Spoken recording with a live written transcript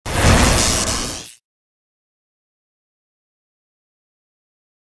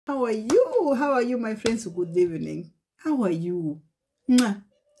How are you? How are you, my friends? Good evening. How are you? Mwah.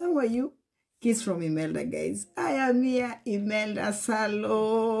 How are you? Kiss from Imelda, guys. I am here, Imelda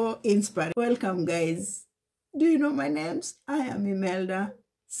Salo Inspiration. Welcome, guys. Do you know my names? I am Imelda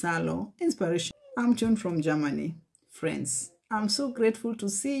Salo Inspiration. I'm tuned from Germany. Friends, I'm so grateful to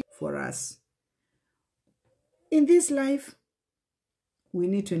see you for us. In this life, we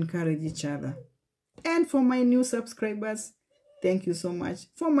need to encourage each other. And for my new subscribers, thank you so much.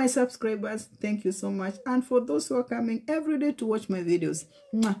 For my subscribers, thank you so much. And for those who are coming every day to watch my videos,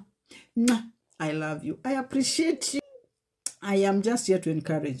 mwah, mwah, I love you. I appreciate you. I am just here to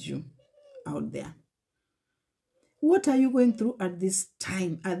encourage you out there. What are you going through at this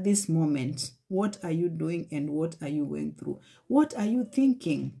time, at this moment? What are you doing and what are you going through? What are you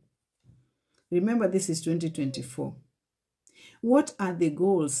thinking? Remember, this is 2024. What are the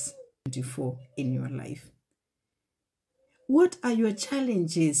goals 2024 in your life? What are your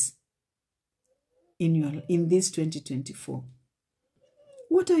challenges in this 2024?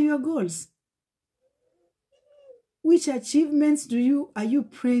 What are your goals? Which achievements are you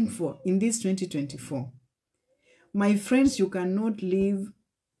praying for in this 2024? My friends, you cannot live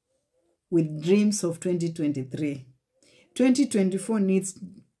with dreams of 2023. 2024 needs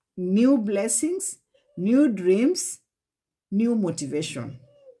new blessings, new dreams, new motivation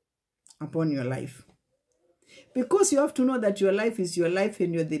upon your life. Because you have to know that your life is your life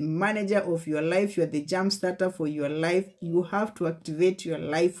and you're the manager of your life. You're the jump starter for your life. You have to activate your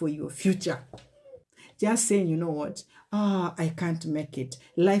life for your future. Just saying, you know what? I can't make it.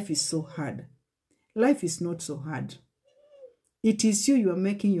 Life is so hard. Life is not so hard. It is you are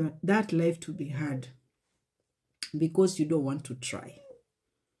making that life to be hard because you don't want to try.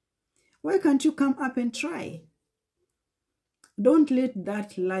 Why can't you come up and try? Don't let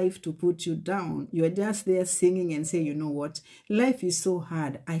that life to put you down. You're just there singing and say, you know what? Life is so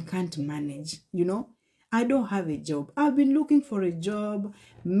hard. I can't manage. You know, I don't have a job. I've been looking for a job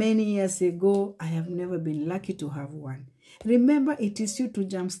many years ago. I have never been lucky to have one. Remember, it is you to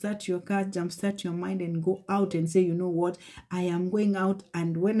jumpstart your car, jumpstart your mind and go out and say, you know what? I am going out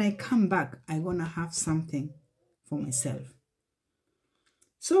and when I come back, I'm going to have something for myself.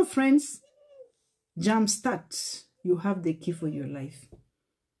 So friends, jumpstart. You have the key for your life.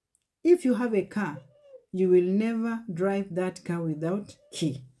 If you have a car, you will never drive that car without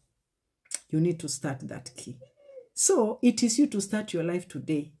key. You need to start that key. So it is you to start your life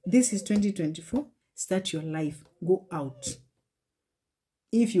today. This is 2024. Start your life. Go out.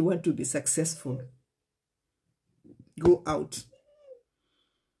 If you want to be successful, go out.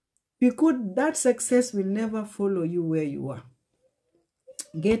 Because that success will never follow you where you are.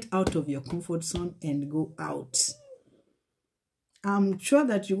 Get out of your comfort zone and go out. I'm sure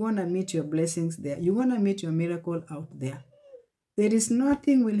that you're going to meet your blessings there. You're going to meet your miracle out there. There is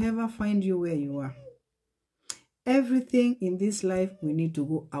nothing will ever find you where you are. Everything in this life, we need to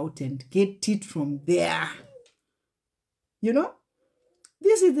go out and get it from there. You know,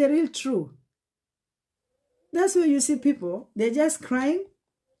 this is the real truth. That's where you see people, they're just crying.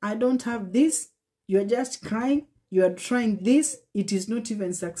 I don't have this. You're just crying. You are trying this. It is not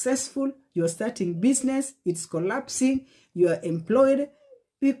even successful. You're starting business. It's collapsing. You are employed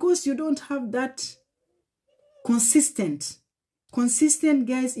because you don't have that consistent. Consistent,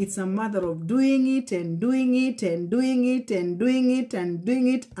 guys, it's a matter of doing it and doing it and doing it and doing it and doing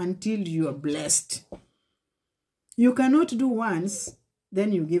it until you are blessed. You cannot do once,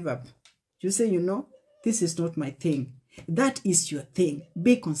 then you give up. You say, you know, this is not my thing. That is your thing.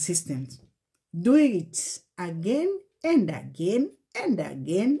 Be consistent. Do it again and again and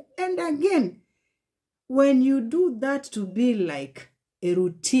again and again. When you do that to be like a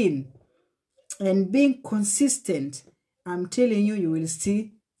routine and being consistent, I'm telling you,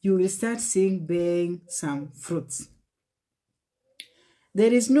 you will start seeing bearing some fruits.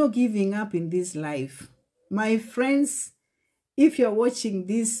 There is no giving up in this life. My friends, if you're watching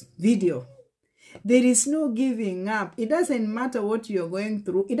this video, there is no giving up. It doesn't matter what you're going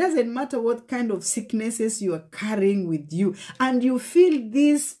through. It doesn't matter what kind of sicknesses you are carrying with you. And you feel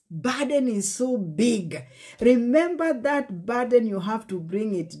this burden is so big. Remember that burden, you have to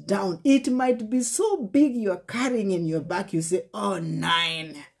bring it down. It might be so big you're carrying in your back. You say, oh,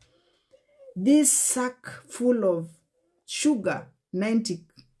 9. This sack full of sugar, 90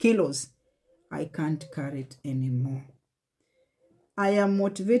 kilos, I can't carry it anymore. I am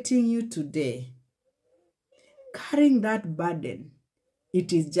motivating you today. Carrying that burden,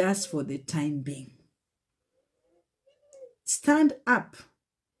 it is just for the time being. Stand up.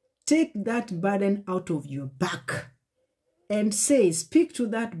 Take that burden out of your back and say, speak to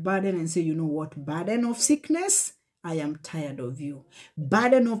that burden and say, you know what, burden of sickness, I am tired of you.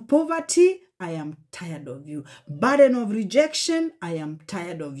 Burden of poverty, I am tired of you. Burden of rejection, I am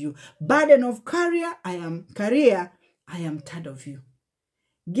tired of you. Burden of career, I am tired of you.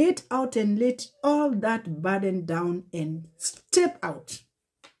 Get out and let all that burden down and step out.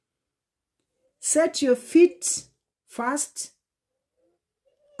 Set your feet first,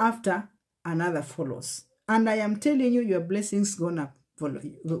 after another follows. And I am telling you, your blessings gonna follow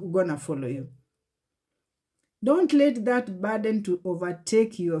you. Don't let that burden to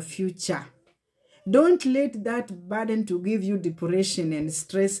overtake your future. Don't let that burden to give you depression and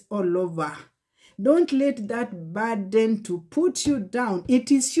stress all over. Don't let that burden to put you down.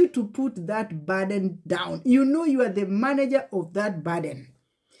 It is you to put that burden down. You know you are the manager of that burden.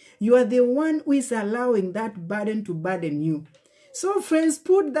 You are the one who is allowing that burden to burden you. So friends,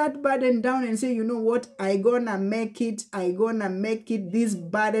 put that burden down and say, you know what? I gonna make it. I gonna make it. This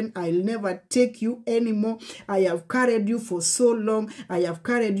burden, I'll never take you anymore. I have carried you for so long. I have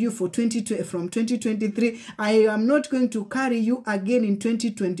carried you for from 2023. I am not going to carry you again in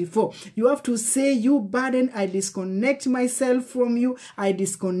 2024. You have to say, you burden, I disconnect myself from you. I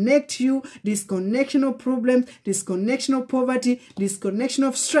disconnect you. Disconnection of problems, disconnection of poverty, disconnection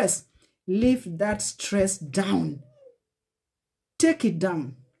of stress. Leave that stress down. Take it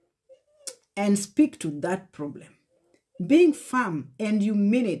down and speak to that problem. Being firm, and you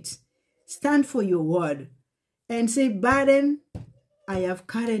mean it. Stand for your word and say, burden, I have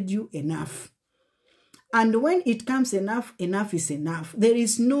carried you enough. And when it comes enough, enough is enough. There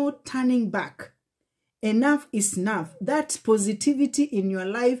is no turning back. Enough is enough. That positivity in your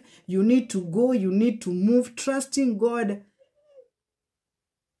life, you need to go, you need to move, trusting God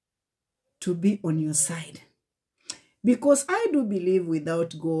to be on your side. Because I do believe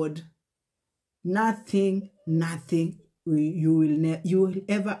without God, nothing you will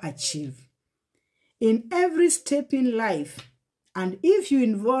ever achieve. In every step in life, and if you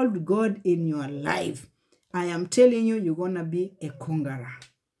involve God in your life, I am telling you, you're going to be a conqueror.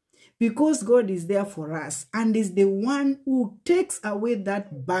 Because God is there for us and is the one who takes away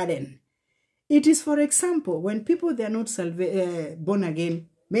that burden. It is, for example, when people, they are not born again,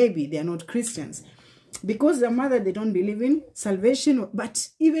 maybe they are not Christians. Because their mother, they don't believe in salvation. But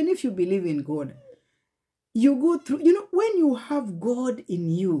even if you believe in God, you go through, when you have God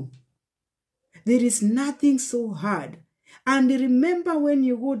in you, there is nothing so hard. And remember, when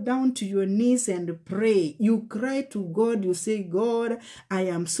you go down to your knees and pray, you cry to God, you say, God, I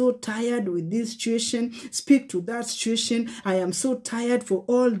am so tired with this situation. Speak to that situation. I am so tired for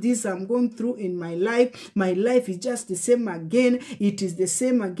all this I'm going through in my life. My life is just the same again. It is the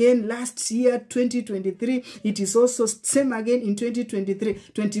same again last year, 2023. It is also same again in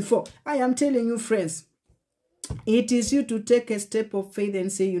 2024. I am telling you, friends, it is you to take a step of faith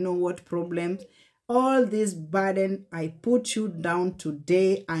and say, you know what, problems? All this burden, I put you down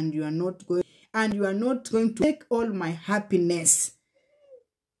today, and you are not going to take all my happiness.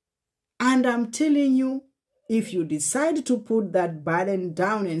 And I'm telling you, if you decide to put that burden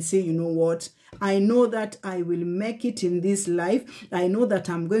down and say, you know what, I know that I will make it in this life. I know that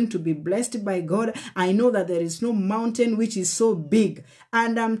I'm going to be blessed by God. I know that there is no mountain which is so big.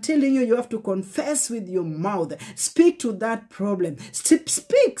 And I'm telling you, you have to confess with your mouth. Speak to that problem. Speak.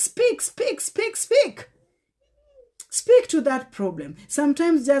 Speak to that problem.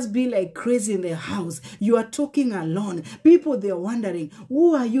 Sometimes just be like crazy in the house. You are talking alone. People, they are wondering,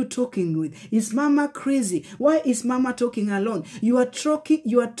 who are you talking with? Is mama crazy? Why is mama talking alone? You are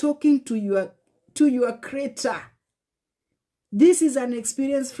talking to your creator. This is an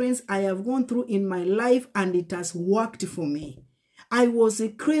experience, friends, I have gone through in my life, and it has worked for me. I was a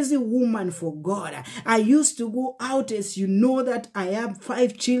crazy woman for God. I used to go out, as you know that I have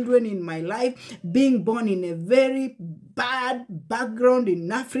 5 children in my life, being born in a very bad background in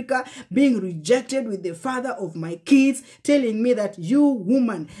Africa, being rejected with the father of my kids, telling me that you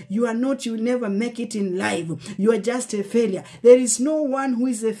woman, you'll never make it in life. You are just a failure. There is no one who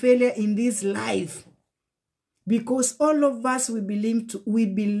is a failure in this life. Because all of us, we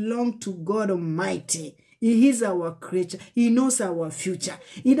belong to God Almighty. He is our creator. He knows our future.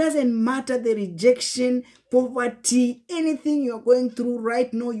 It doesn't matter the rejection, poverty, anything you're going through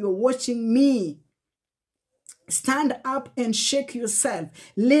right now. You're watching me. Stand up and shake yourself.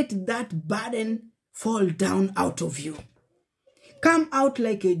 Let that burden fall down out of you. Come out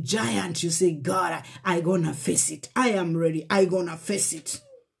like a giant. You say, God, I'm gonna face it. I am ready. I'm gonna face it.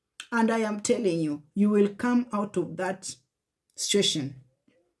 And I am telling you, you will come out of that situation.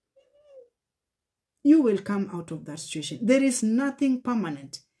 You will come out of that situation. There is nothing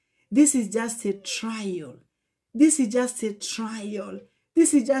permanent. This is just a trial. This is just a trial.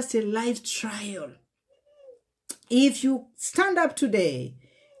 This is just a life trial. If you stand up today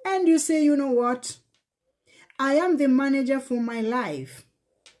and you say, you know what? I am the manager for my life.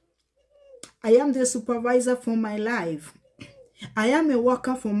 I am the supervisor for my life. I am a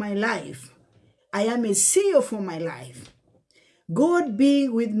worker for my life. I am a CEO for my life. God be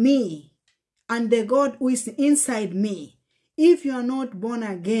with me and the God who is inside me. If you are not born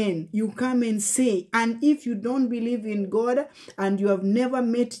again, you come and say, and if you don't believe in God and you have never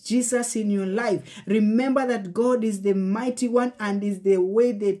met Jesus in your life, remember that God is the mighty one and is the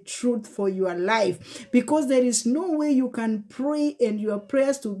way, the truth for your life. Because there is no way you can pray and your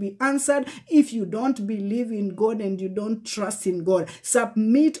prayers to be answered if you don't believe in God and you don't trust in God.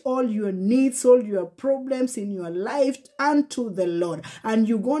 Submit all your needs, all your problems in your life unto the Lord. And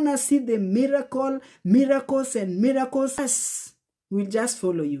you're gonna see the miracles and miracles will just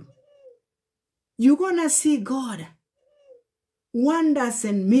follow you. You're gonna see God. Wonders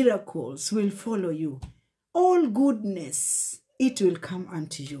and miracles will follow you. All goodness, it will come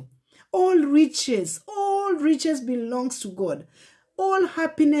unto you. All riches belongs to God. All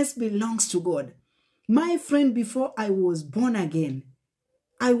happiness belongs to God. My friend, before I was born again,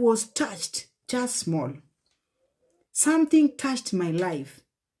 I was touched, just small. Something touched my life.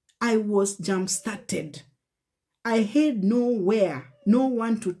 I was jump-started. I had nowhere, no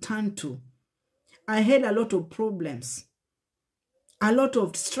one to turn to. I had a lot of problems, a lot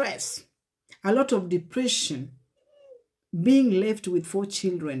of stress, a lot of depression, being left with 4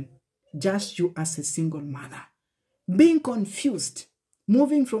 children, just you as a single mother, being confused,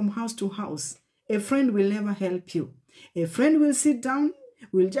 moving from house to house. A friend will never help you. A friend will sit down,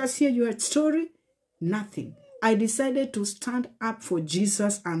 will just hear your story, nothing. I decided to stand up for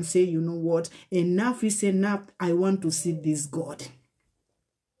Jesus and say, you know what? Enough is enough. I want to see this God.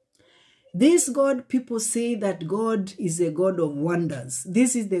 This God, people say that God is a God of wonders.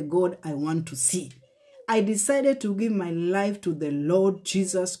 This is the God I want to see. I decided to give my life to the Lord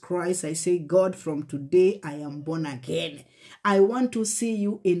Jesus Christ. I say, God, from today I am born again. I want to see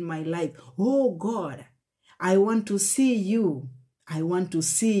you in my life. Oh God, I want to see you. I want to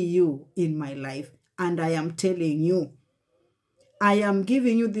see you in my life. And I am telling you, I am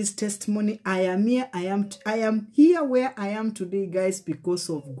giving you this testimony. I am here. I am here where I am today, guys, because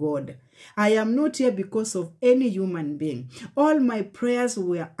of God. I am not here because of any human being. All my prayers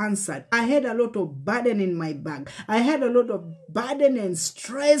were answered. I had a lot of burden in my back. I had a lot of burden and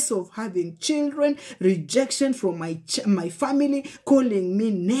stress of having children, rejection from my family, calling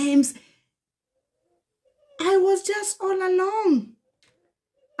me names. I was just all alone.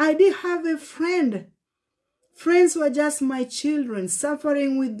 I didn't have a friend. Friends were just my children,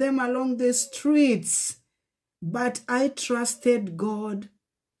 suffering with them along the streets. But I trusted God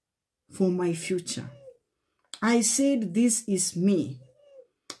for my future. I said, this is me.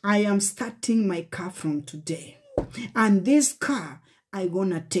 I am starting my car from today. And this car, I'm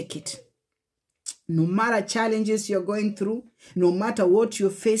gonna take it. No matter challenges you're going through, no matter what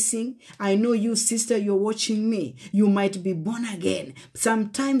you're facing, I know you, sister, you're watching me. You might be born again.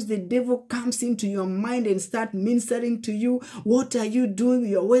 Sometimes the devil comes into your mind and start ministering to you. What are you doing?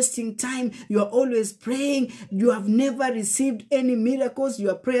 You're wasting time. You're always praying. You have never received any miracles.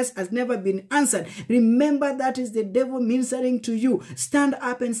 Your prayers has never been answered. Remember, that is the devil ministering to you. Stand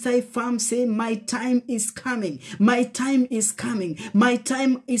up and stay firm. Say, my time is coming. My time is coming. My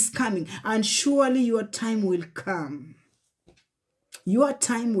time is coming. And surely your time will come. Your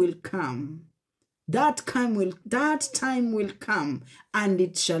time will come. That time will come, and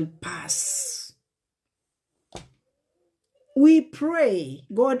it shall pass. We pray.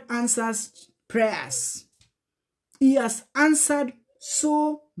 God answers prayers. He has answered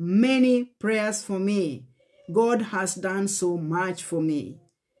so many prayers for me. God has done so much for me.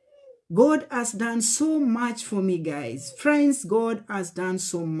 God has done so much for me, guys. Friends, God has done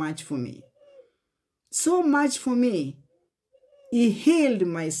so much for me. So much for me. He healed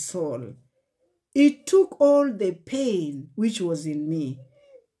my soul. He took all the pain which was in me.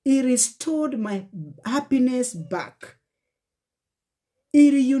 He restored my happiness back.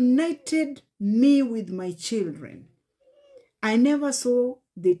 He reunited me with my children. I never saw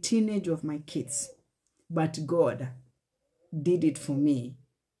the teenage of my kids, but God did it for me.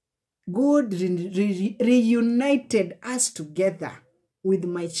 God reunited us together with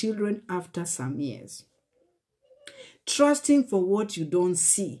my children after some years. Trusting for what you don't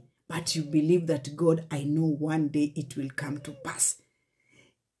see, but you believe that God, I know one day it will come to pass.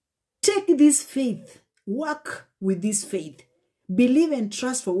 Take this faith, work with this faith. Believe and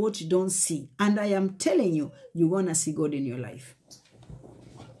trust for what you don't see. And I am telling you, you're going to see God in your life.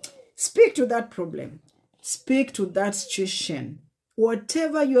 Speak to that problem. Speak to that situation.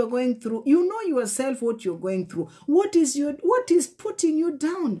 Whatever you are going through, you know yourself what you're going through. What is putting you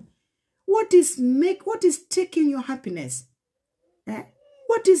down? What is taking your happiness?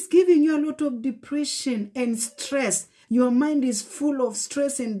 What is giving you a lot of depression and stress? Your mind is full of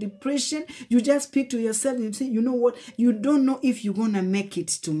stress and depression. You just speak to yourself and say, you know what? You don't know if you're going to make it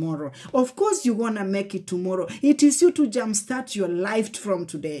tomorrow. Of course you're going to make it tomorrow. It is you to jumpstart your life from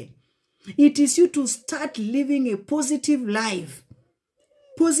today. It is you to start living a positive life.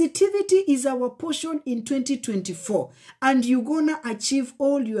 Positivity is our portion in 2024. And you're going to achieve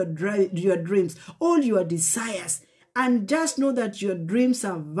all your dreams, all your desires. And just know that your dreams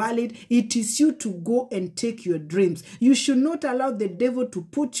are valid. It is you to go and take your dreams. You should not allow the devil to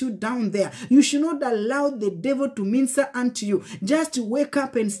put you down there. You should not allow the devil to minister unto you. Just wake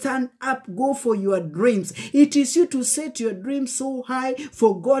up and stand up. Go for your dreams. It is you to set your dreams so high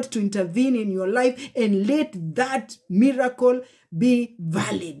for God to intervene in your life and let that miracle be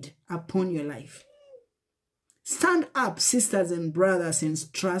valid upon your life. Stand up, sisters and brothers,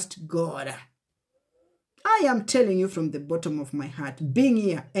 and trust God. I am telling you from the bottom of my heart, being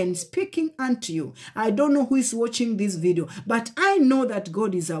here and speaking unto you. I don't know who is watching this video, but I know that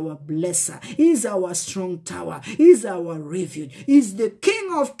God is our blesser. He is our strong tower. He is our refuge. He is the King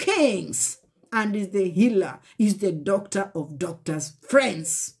of kings and is the healer. He is the doctor of doctors.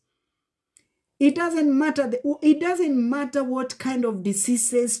 Friends, it doesn't matter. It doesn't matter what kind of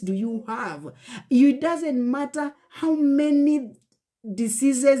diseases do you have. It doesn't matter how many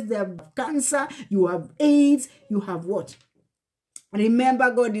diseases, they have cancer, you have AIDS, you have what?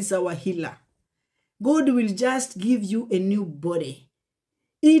 Remember, God is our healer. God will just give you a new body.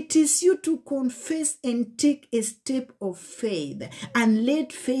 It is you to confess and take a step of faith and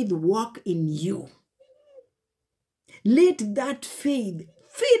let faith work in you. Let that faith,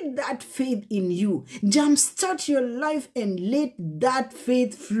 feed that faith in you. Jumpstart your life and let that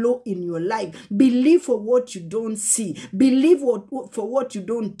faith flow in your life. Believe for what you don't see. Believe for what you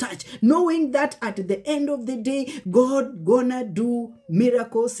don't touch. Knowing that at the end of the day, God gonna do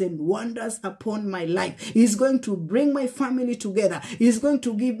miracles and wonders upon my life. He's going to bring my family together. He's going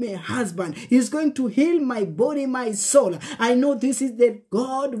to give me a husband. He's going to heal my body, my soul. I know this is the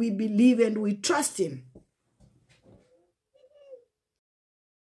God we believe and we trust in.